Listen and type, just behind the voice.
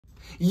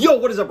Yo,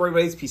 what is up,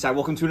 everybody? It's Peace.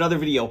 Welcome to another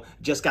video.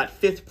 Just got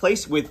 5th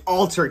place with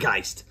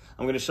Altergeist.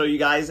 I'm going to show you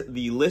guys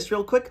the list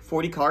real quick,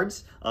 40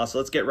 cards. So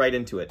let's get right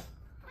into it.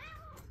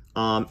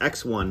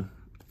 X1.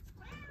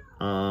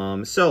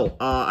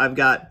 I've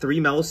got 3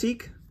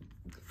 Meloseek,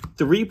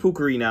 3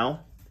 Pukari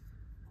now,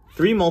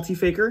 3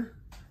 Multifaker,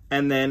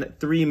 and then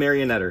 3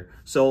 Marionetter.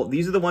 So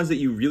these are the ones that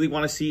you really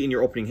want to see in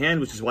your opening hand,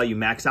 which is why you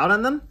max out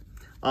on them.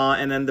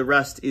 And then the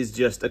rest is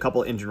just a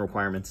couple engine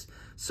requirements.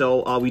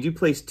 So we do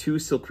place 2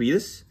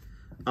 Silcritus.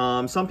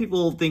 Some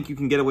people think you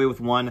can get away with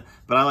 1,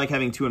 but I like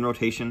having 2 in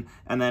rotation.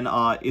 And then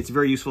it's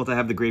very useful to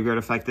have the graveyard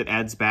effect that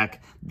adds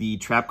back the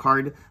trap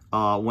card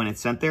when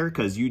it's sent there,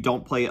 because you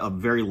don't play a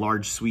very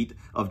large suite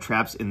of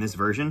traps in this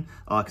version,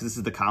 because this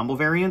is the combo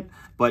variant.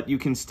 But you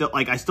can still,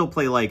 I still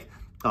play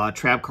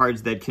trap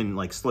cards that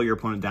can slow your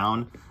opponent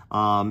down.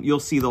 You'll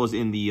see those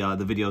in the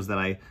videos that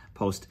I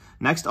post.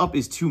 Next up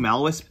is 2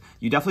 Malwisp.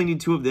 You definitely need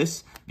 2 of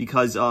this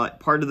because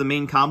part of the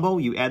main combo,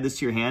 you add this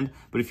to your hand,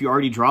 but if you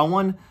already draw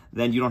one,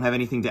 then you don't have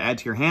anything to add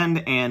to your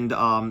hand, and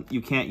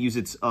you can't use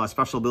its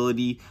special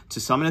ability to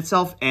summon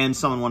itself and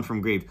summon one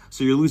from grave.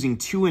 So you're losing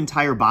 2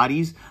 entire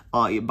bodies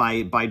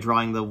by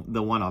drawing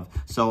the one of.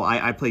 So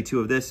I play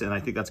 2 of this, and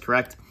I think that's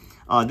correct.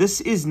 This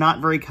is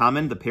not very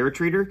common, the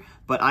Paratrader,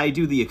 but I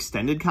do the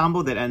extended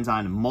combo that ends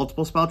on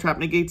multiple spell trap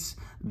negates,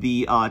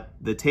 the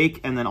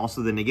take, and then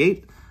also the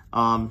negate.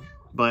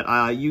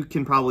 But you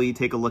can probably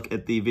take a look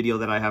at the video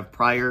that I have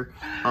prior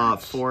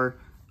for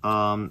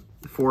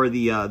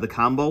the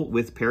combo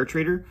with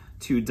Paratrader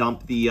to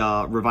dump the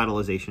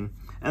revitalization.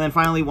 And then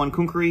finally, 1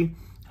 Kunkuri.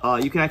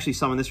 You can actually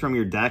summon this from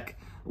your deck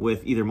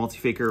with either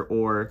Multifaker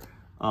or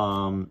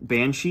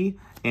Banshee,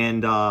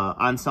 and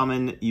on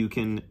summon you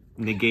can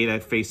negate a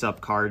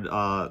face-up card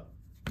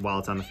while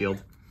it's on the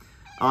field.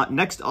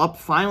 Next up,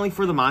 finally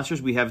for the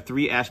monsters, we have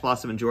 3 Ash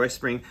Blossom and Joy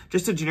Spring.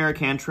 Just a generic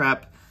hand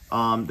trap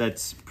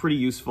that's pretty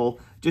useful.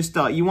 Just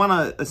you want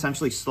to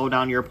essentially slow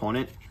down your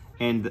opponent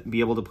and be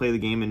able to play the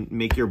game and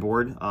make your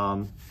board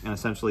and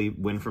essentially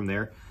win from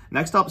there.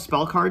 Next up,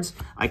 spell cards.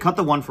 I cut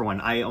the 1 for 1.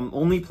 I am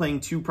only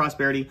playing 2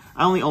 Prosperity.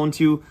 I only own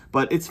 2,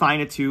 but it's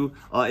fine at 2.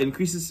 It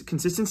increases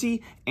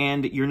consistency,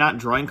 and you're not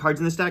drawing cards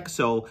in this deck,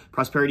 so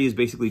Prosperity is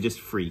basically just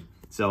free.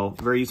 So,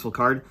 very useful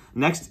card.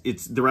 Next,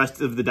 the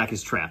rest of the deck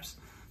is traps.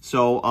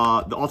 So,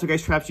 the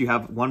Altergeist traps, you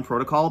have 1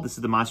 Protocol. This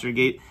is the monster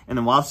negate. And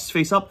then while this is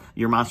face up,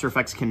 your monster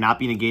effects cannot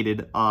be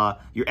negated.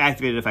 Your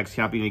activated effects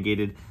cannot be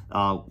negated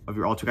of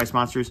your Altergeist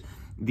monsters.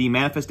 The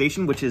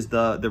Manifestation, which is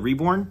the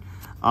Reborn.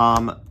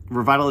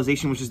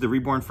 Revitalization, which is the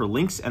Reborn for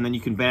Lynx. And then you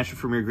can banish it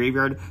from your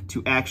graveyard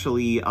to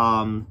actually get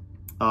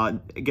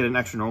an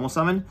extra normal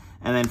summon.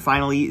 And then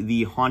finally,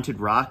 the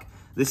Haunted Rock.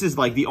 This is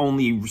the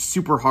only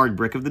super hard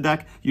brick of the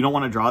deck. You don't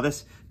want to draw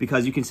this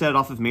because you can set it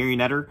off of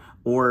Marionetter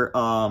or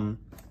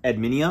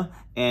Adminia,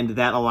 and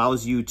that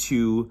allows you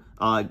to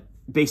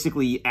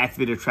basically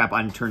activate a trap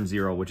on turn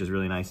 0, which is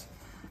really nice.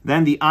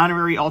 Then the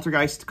honorary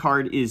Altergeist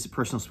card is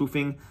Personal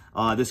Spoofing.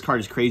 This card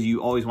is crazy.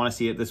 You always want to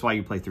see it. That's why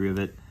you play 3 of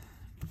it.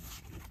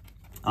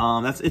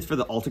 It's for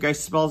the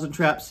Altergeist spells and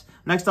traps.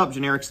 Next up,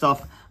 generic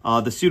stuff.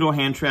 The Pseudo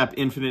Hand Trap,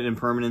 Infinite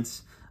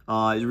Impermanence.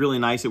 Is really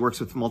nice. It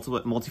works with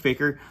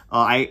Multifaker.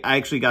 I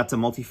actually got to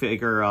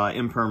Multifaker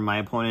Imperm my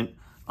opponent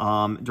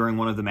during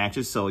one of the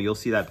matches, so you'll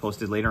see that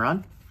posted later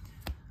on.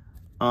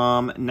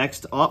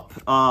 Next up,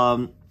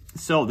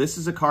 so this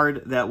is a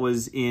card that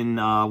was in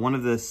one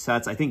of the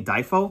sets, I think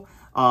Daifo,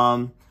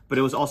 but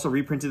it was also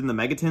reprinted in the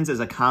Megatins as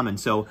a common,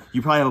 so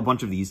you probably have a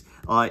bunch of these.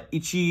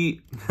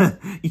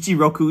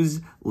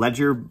 Ichiroku's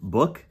Ledger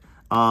Book.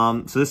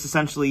 So this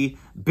essentially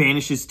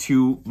banishes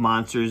 2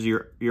 monsters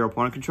your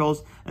opponent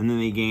controls, and then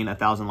they gain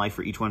 1,000 life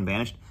for each one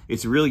banished.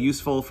 It's really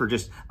useful for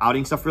just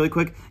outing stuff really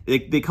quick.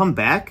 They come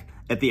back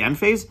at the end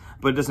phase,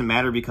 but it doesn't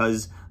matter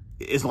because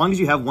as long as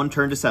you have 1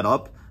 turn to set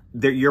up,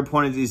 your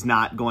opponent is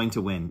not going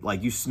to win.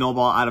 You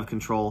snowball out of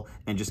control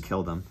and just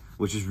kill them,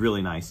 which is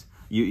really nice.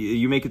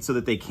 You make it so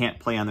that they can't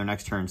play on their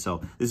next turn.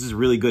 So this is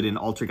really good in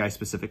Altergeist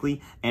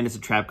specifically, and it's a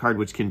trap card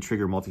which can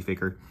trigger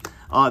Multifaker.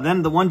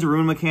 Then the 1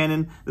 Daruma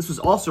Cannon. This was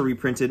also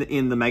reprinted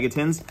in the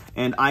Megatins,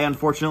 and I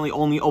unfortunately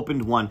only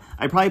opened 1.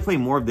 I'd probably play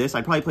more of this.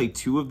 I'd probably play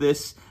 2 of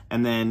this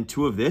and then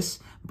 2 of this.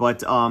 But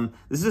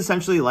this is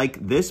essentially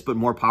like this, but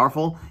more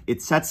powerful.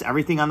 It sets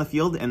everything on the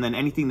field, and then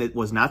anything that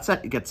was not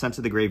set, it gets sent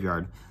to the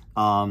graveyard.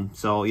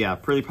 So yeah,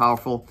 pretty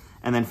powerful.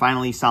 And then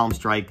finally, Solemn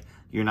Strike.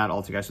 You're not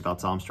Altergeist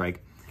without Solemn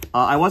Strike.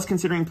 I was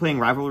considering playing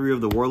Rivalry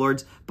of the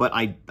Warlords, but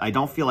I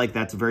don't feel like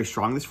that's very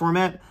strong this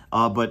format.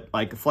 But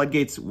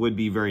Floodgates would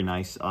be very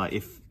nice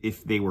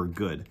if they were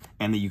good,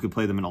 and that you could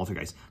play them in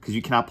Altergeist, because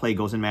you cannot play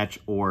Ghost and Match,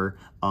 or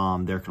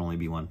there can only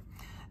be 1.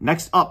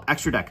 Next up,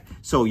 extra deck.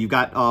 So you've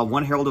got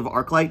 1 Herald of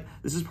Arclight.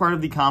 This is part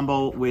of the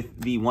combo with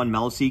the 1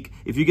 Meloseek.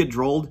 If you get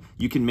drolled,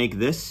 you can make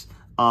this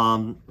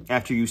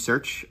after you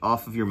search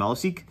off of your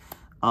Meloseek.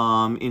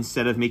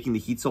 Instead of making the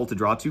Heat Soul to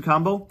draw 2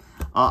 combo.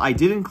 I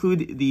did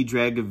include the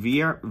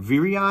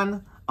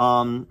Dragvirion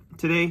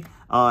today.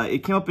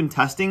 It came up in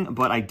testing,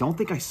 but I don't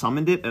think I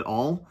summoned it at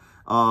all.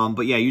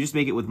 But yeah, you just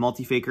make it with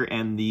Multifaker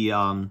and the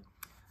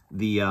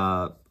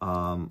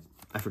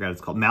I forgot what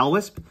it's called,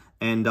 Malwisp.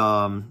 And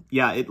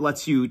yeah, it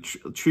lets you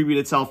tribute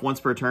itself once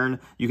per turn.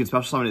 You can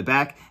special summon it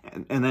back,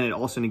 and then it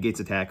also negates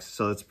attacks.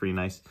 So that's pretty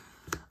nice.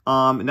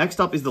 Next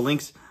up is the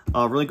Link's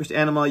Relinquished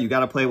Anima. You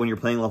got to play when you're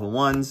playing level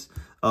 1s.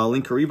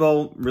 Link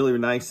Karibo, really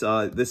nice.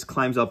 This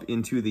climbs up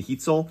into the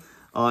Heat Soul.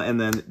 And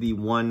then the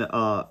one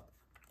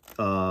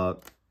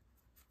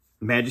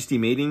Majesty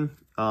Mating.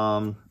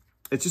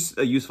 It's just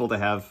useful to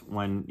have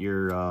when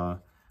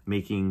you're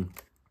making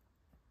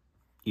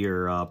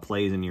your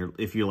plays and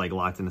if you're like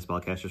locked into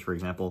spellcasters, for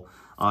example.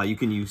 You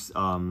can use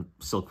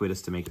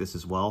Silquitus to make this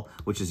as well,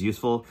 which is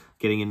useful,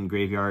 getting in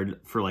graveyard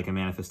for like a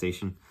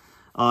manifestation.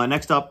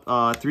 Next up,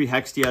 3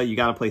 Hextia. You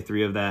got to play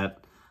 3 of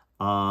that.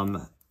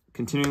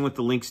 Continuing with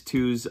the Link's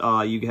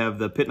 2s, you have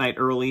the Pit Knight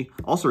early,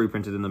 also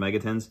reprinted in the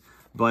Megatins.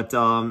 But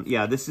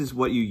yeah, this is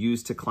what you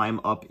use to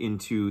climb up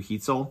into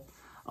Heat Soul.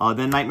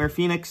 Then Nightmare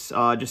Phoenix,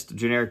 just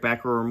generic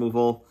back row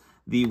removal.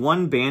 The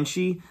 1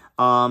 Banshee,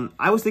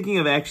 I was thinking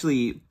of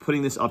actually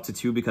putting this up to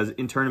 2 because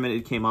in tournament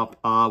it came up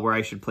where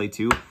I should play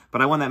 2.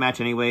 But I won that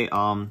match anyway,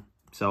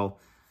 so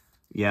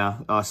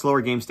yeah.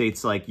 Slower game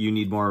states, like, you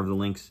need more of the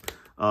Links.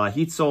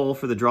 Heat Soul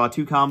for the draw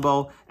 2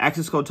 combo.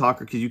 Access Code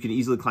Talker, because you can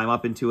easily climb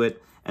up into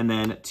it. And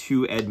then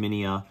 2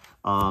 Edminia,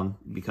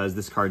 because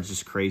this card's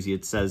just crazy.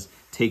 It says,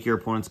 take your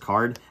opponent's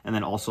card, and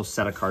then also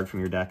set a card from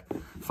your deck.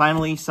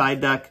 Finally,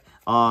 side deck,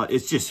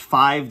 it's just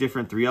 5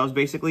 different 3-0s,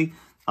 basically.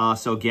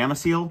 So Gamma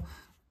Seal,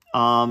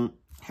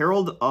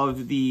 Herald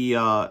of the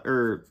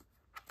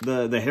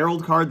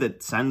Herald card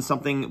that sends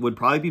something would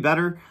probably be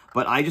better,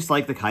 but I just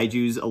like the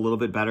Kaijus a little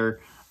bit better,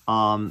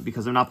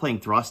 because they're not playing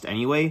Thrust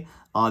anyway.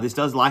 This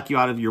does lock you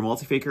out of your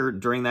Multifaker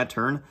during that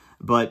turn,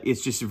 but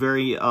it's just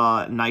very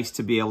nice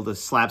to be able to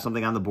slap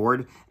something on the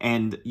board,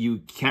 and you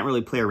can't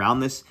really play around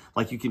this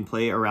like you can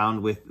play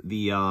around with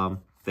the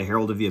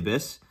Herald of the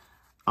Abyss.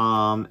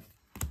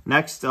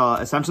 Next,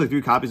 essentially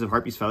 3 copies of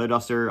Harpy's Feather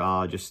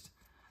Duster.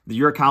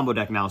 You're a combo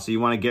deck now, so you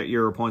want to get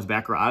your opponent's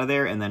back row out of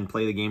there and then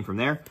play the game from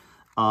there.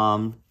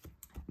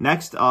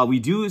 Next, we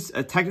do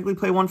technically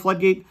play 1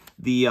 Floodgate,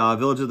 the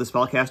Village of the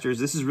Spellcasters.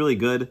 This is really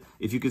good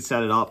if you could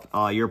set it up.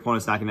 Your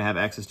opponent's not going to have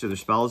access to their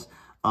spells,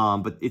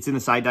 but it's in the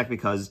side deck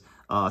because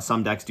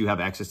some decks do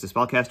have access to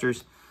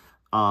Spellcasters,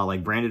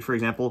 like Branded, for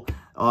example.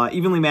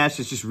 Evenly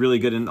Matched is just really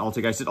good in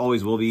Altergeist. It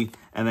always will be.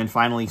 And then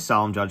finally,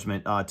 Solemn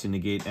Judgment to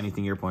negate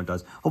anything your opponent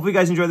does. Hopefully you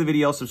guys enjoyed the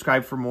video.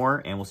 Subscribe for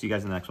more, and we'll see you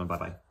guys in the next one.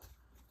 Bye-bye.